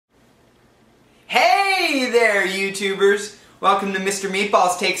Hey there, YouTubers! Welcome to Mr.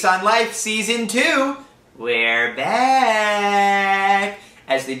 Meatballs Takes on Life Season 2. We're back!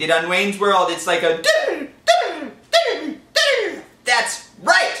 As they did on Wayne's World, it's like a... That's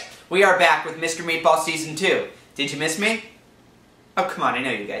right! We are back with Mr. Meatball Season 2. Did you miss me? Oh, come on, I know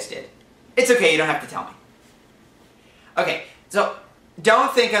you guys did. It's okay, you don't have to tell me. Okay, so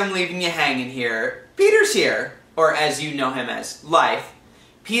don't think I'm leaving you hanging here. Peter's here, or as you know him as, Life.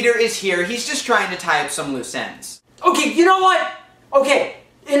 Peter is here, he's just trying to tie up some loose ends. Okay, you know what? Okay,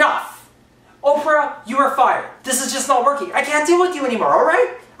 enough. Oprah, you are fired. This is just not working. I can't deal with you anymore,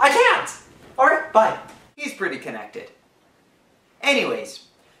 alright? I can't! Alright, bye. He's pretty connected. Anyways,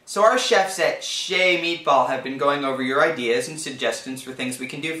 so our chefs at Chez Meatball have been going over your ideas and suggestions for things we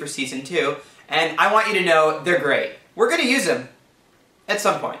can do for Season 2, and I want you to know they're great. We're going to use them at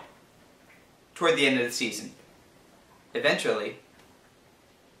some point, toward the end of the season. Eventually.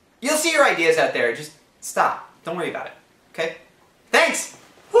 You'll see your ideas out there, just stop. Don't worry about it, okay? Thanks!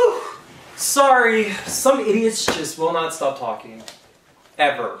 Whew. Sorry, some idiots just will not stop talking.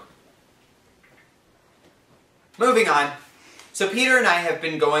 Ever. Moving on. So Peter and I have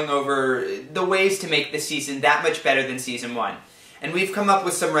been going over the ways to make this season that much better than Season 1. And we've come up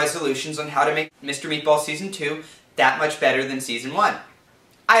with some resolutions on how to make Mr. Meatball Season 2 that much better than Season 1.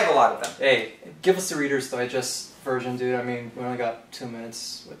 I have a lot of them. Hey, give us the Reader's Digest version, dude. I mean, we only got 2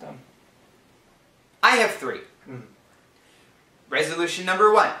 minutes with them. I have 3. Resolution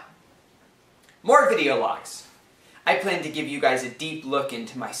number 1. More video logs. I plan to give you guys a deep look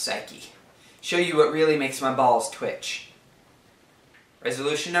into my psyche. Show you what really makes my balls twitch.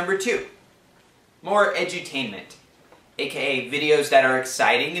 Resolution number 2. More edutainment. AKA videos that are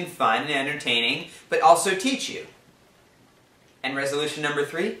exciting and fun and entertaining, but also teach you. And resolution number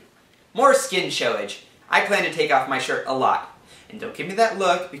 3. More skin showage. I plan to take off my shirt a lot. And don't give me that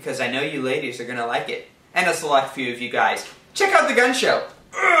look, because I know you ladies are gonna like it. And a select few of you guys. Check out the gun show.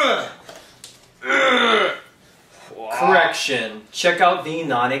 Correction. Check out the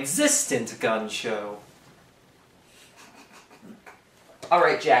non-existent gun show.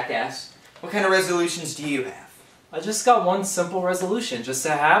 Alright, jackass. What kind of resolutions do you have? I just got one simple resolution, just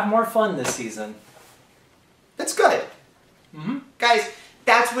to have more fun this season. That's good. Guys,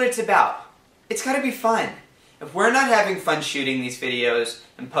 that's what it's about. It's gotta be fun. If we're not having fun shooting these videos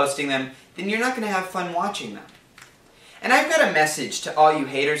and posting them, then you're not gonna have fun watching them. And I've got a message to all you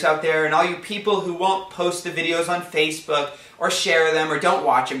haters out there and all you people who won't post the videos on Facebook or share them or don't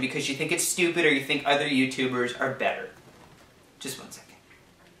watch them because you think it's stupid or you think other YouTubers are better. Just 1 second.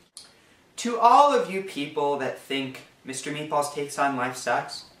 To all of you people that think Mr. Meatballs Takes on Life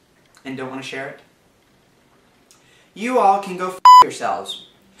sucks and don't want to share it, you all can go f*** yourselves.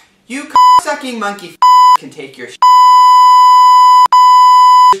 You sucking monkey can take your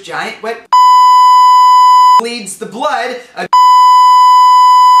giant wet bleeds the blood of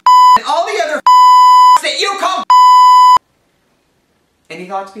and all the other that you call. Any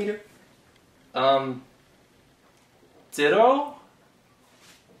thoughts, Peter? Ditto?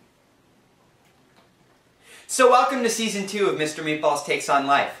 So welcome to Season 2 of Mr. Meatballs Takes on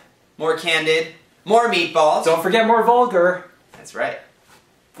Life. More candid, more meatballs. Don't forget more vulgar. That's right.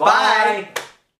 Bye. Bye.